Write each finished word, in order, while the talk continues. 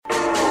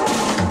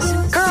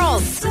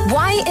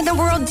Why in the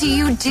world do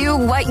you do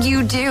what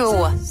you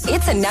do?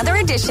 It's another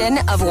edition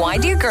of Why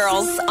Do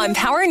Girls on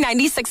Power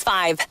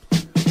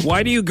 96.5.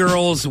 Why do you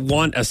girls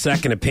want a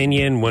second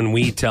opinion when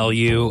we tell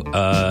you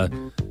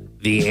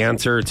the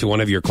answer to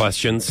one of your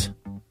questions?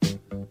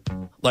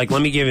 Like,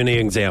 let me give you an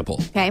example.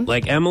 Okay.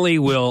 Like, Emily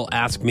will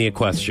ask me a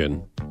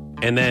question,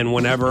 and then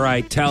whenever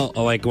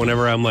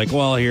I'm like,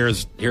 well,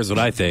 here's what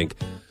I think,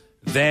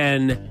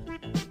 then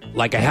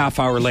like a half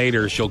hour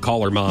later, she'll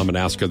call her mom and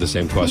ask her the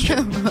same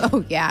question.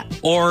 Oh, yeah.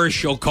 Or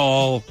she'll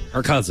call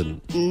her cousin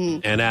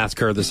and ask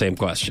her the same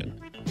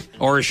question.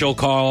 Or she'll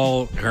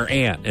call her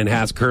aunt and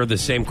ask her the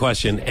same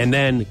question. And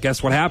then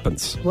guess what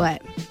happens?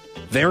 What?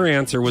 Their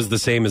answer was the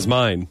same as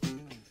mine.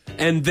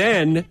 And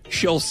then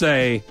she'll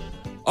say,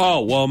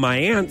 oh, well, my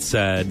aunt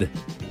said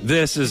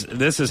this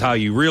is how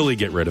you really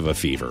get rid of a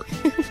fever.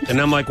 And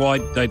I'm like, well,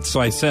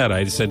 so I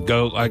said,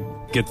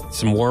 go get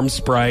some warm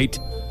Sprite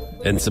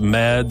and some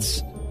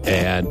meds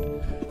and,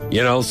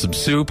 some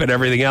soup and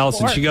everything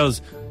else. And she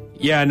goes,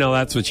 yeah, no,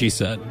 that's what she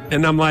said.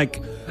 And I'm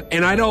like,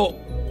 and I don't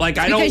want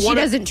to. Because she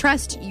doesn't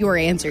trust your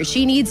answer.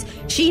 She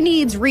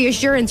needs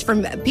reassurance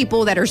from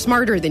people that are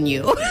smarter than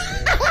you.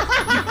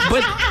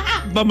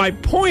 But my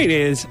point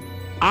is,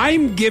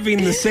 I'm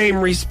giving the same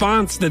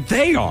response that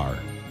they are.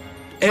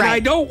 And right. I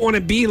don't want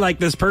to be like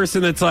this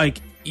person that's like,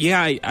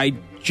 yeah, I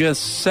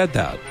just said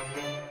that.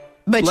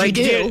 But like,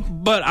 you do.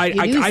 But I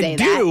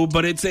do,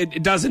 but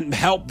it doesn't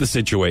help the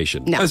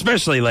situation. No.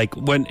 Especially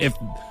if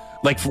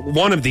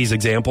one of these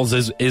examples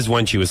is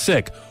when she was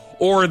sick.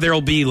 Or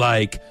there'll be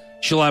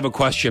she'll have a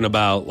question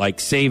about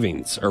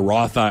savings or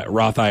Roth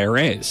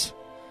IRAs.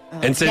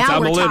 And since now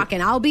I'm we're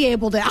talking, I'll be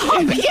able to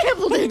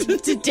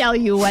tell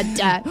you what.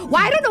 I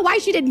don't know why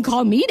she didn't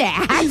call me to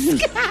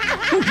ask.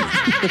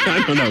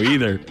 I don't know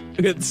either.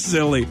 It's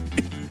silly.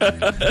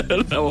 I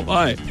don't know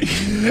why.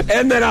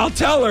 And then I'll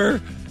tell her,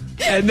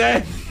 and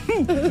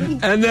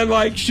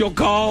then she'll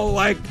call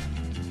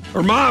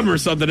her mom or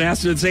something,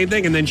 ask her the same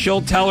thing, and then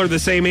she'll tell her the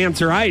same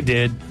answer I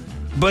did.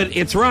 But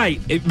it's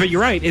right. But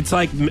you're right. It's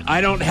like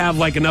I don't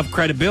have enough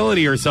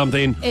credibility or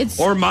something,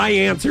 or my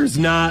answer's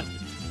not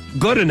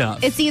good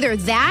enough. It's either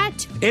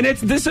that, and it's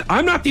this.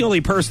 I'm not the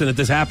only person that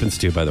this happens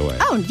to, by the way.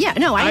 Oh yeah,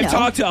 no, I know. I've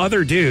talked to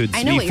other dudes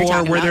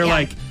before where they're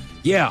like,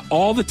 yeah,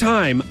 all the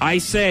time I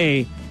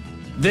say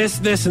this,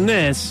 and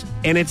this,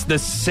 and it's the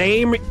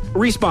same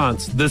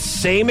response, the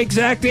same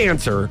exact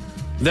answer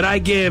that I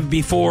give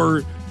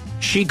before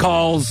she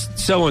calls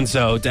so and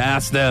so to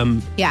ask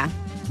them. Yeah.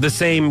 The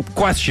same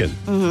question.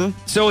 Mm-hmm.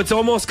 So it's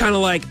almost kind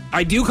of like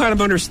I do kind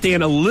of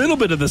understand a little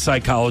bit of the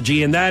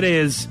psychology, and that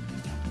is,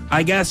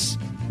 I guess,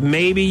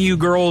 maybe you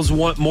girls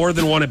want more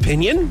than one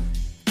opinion.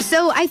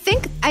 So I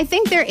think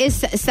there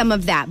is some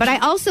of that, but I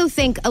also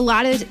think a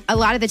lot of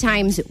the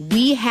times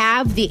we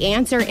have the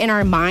answer in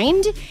our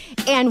mind,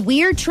 and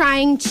we're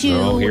trying to.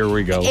 Oh, here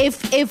we go.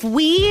 If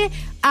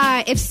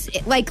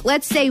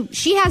let's say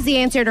she has the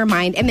answer in her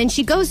mind, and then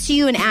she goes to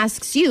you and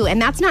asks you,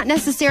 and that's not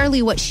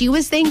necessarily what she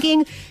was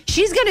thinking.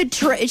 She's gonna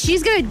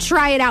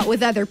try it out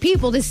with other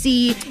people to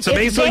see. So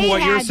basically,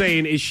 what you're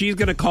saying is she's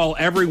gonna call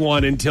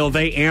everyone until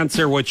they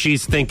answer what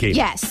she's thinking.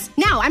 Yes.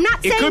 Now, I'm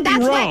not saying it could that's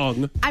be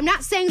wrong. I'm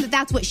not saying that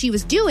that's what she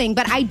was doing,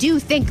 but I do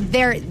think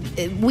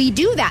we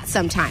do that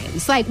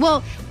sometimes.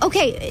 Well,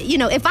 okay,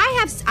 if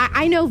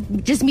I know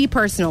just me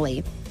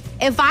personally.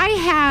 If I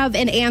have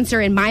an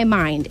answer in my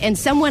mind and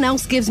someone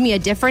else gives me a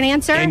different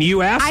answer, and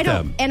you ask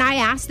them, and I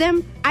ask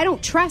them, I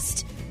don't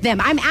trust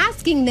them. I'm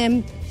asking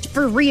them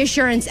for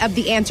reassurance of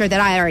the answer that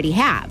I already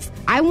have.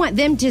 I want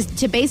them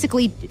to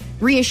basically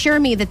reassure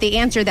me that the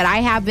answer that I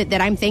have,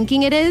 that I'm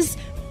thinking it is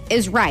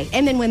right.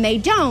 And then when they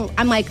don't,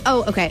 I'm like,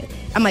 oh, okay.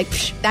 I'm like,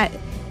 that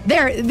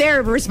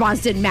their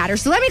response didn't matter.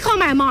 So let me call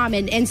my mom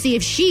and see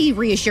if she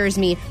reassures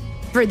me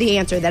for the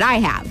answer that I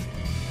have.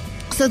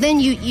 So then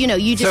you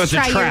just so it's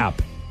try a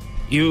trap.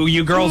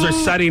 You girls are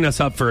setting us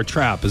up for a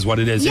trap, is what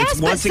it is. Yes, it's,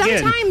 once but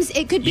again, sometimes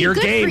it could be your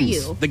good games, for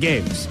you. The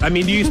games. I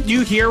mean, do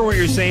you hear what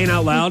you're saying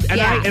out loud? And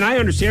yeah. I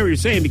understand what you're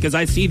saying because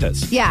I see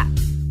this. Yeah.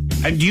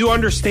 And do you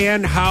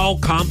understand how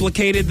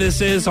complicated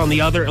this is on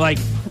the other?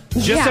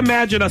 Just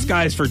imagine us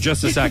guys for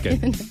just a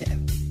second.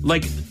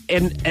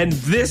 And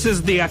this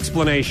is the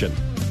explanation.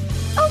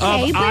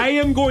 Okay, I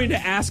am going to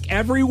ask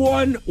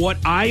everyone what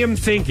I am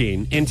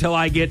thinking until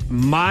I get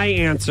my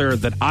answer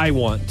that I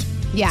want.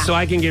 Yeah. So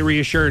I can get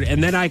reassured.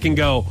 And then I can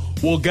go,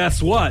 well,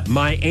 guess what?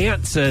 My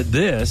aunt said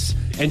this,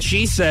 and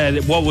she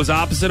said what was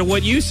opposite of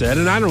what you said,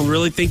 and I don't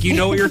really think you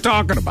know what you're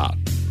talking about.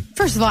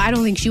 First of all, I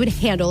don't think she would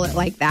handle it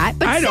like that.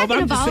 But I know, but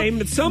I'm of just all, saying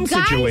in some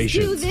guys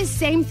situations. do this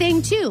same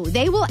thing, too.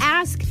 They will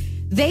ask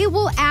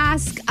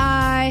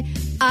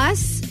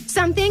us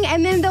something,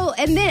 and then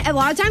a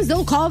lot of times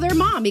they'll call their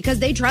mom because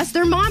they trust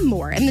their mom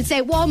more, and then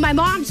say, well, my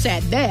mom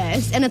said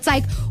this, and it's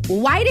like,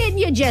 why didn't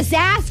you just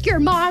ask your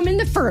mom in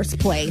the first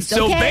place?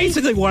 So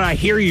basically what I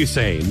hear you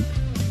saying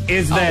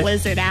is that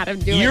Wizard Adam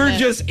doing you're this.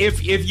 just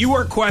if you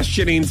are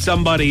questioning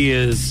somebody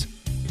is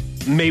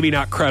maybe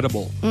not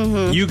credible,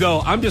 you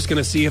go, I'm just going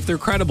to see if they're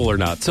credible or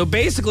not. So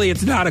basically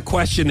it's not a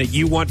question that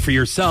you want for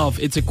yourself,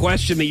 it's a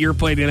question that you're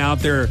putting out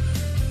there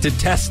to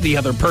test the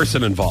other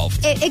person involved.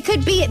 It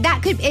could be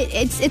that could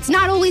it's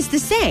not always the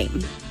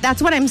same.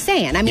 That's what I'm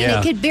saying. I mean, Yeah.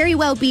 it could very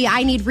well be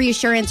I need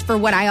reassurance for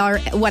what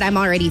I'm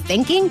already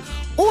thinking,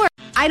 or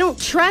I don't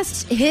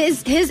trust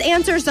his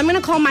answer, so I'm going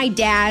to call my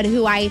dad,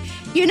 who I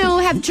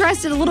have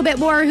trusted a little bit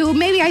more, who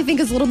maybe I think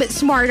is a little bit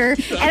smarter,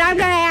 and I'm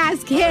going to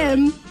ask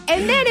him.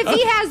 And then if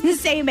he has the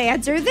same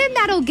answer, then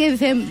that'll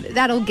give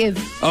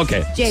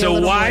Okay, Jay a so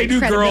little why more do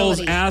girls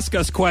credibility. ask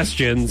us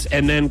questions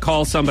and then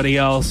call somebody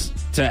else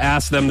to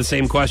ask them the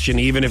same question,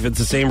 even if it's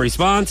the same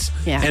response?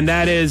 Yeah. And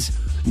that is,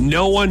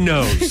 no one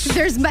knows.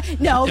 there's Which is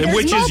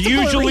multiple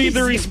usually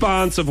the reasons.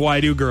 response of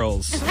why do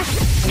girls?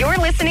 You're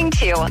listening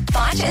to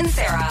Foch and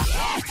Sarah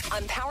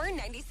on Power 96.5.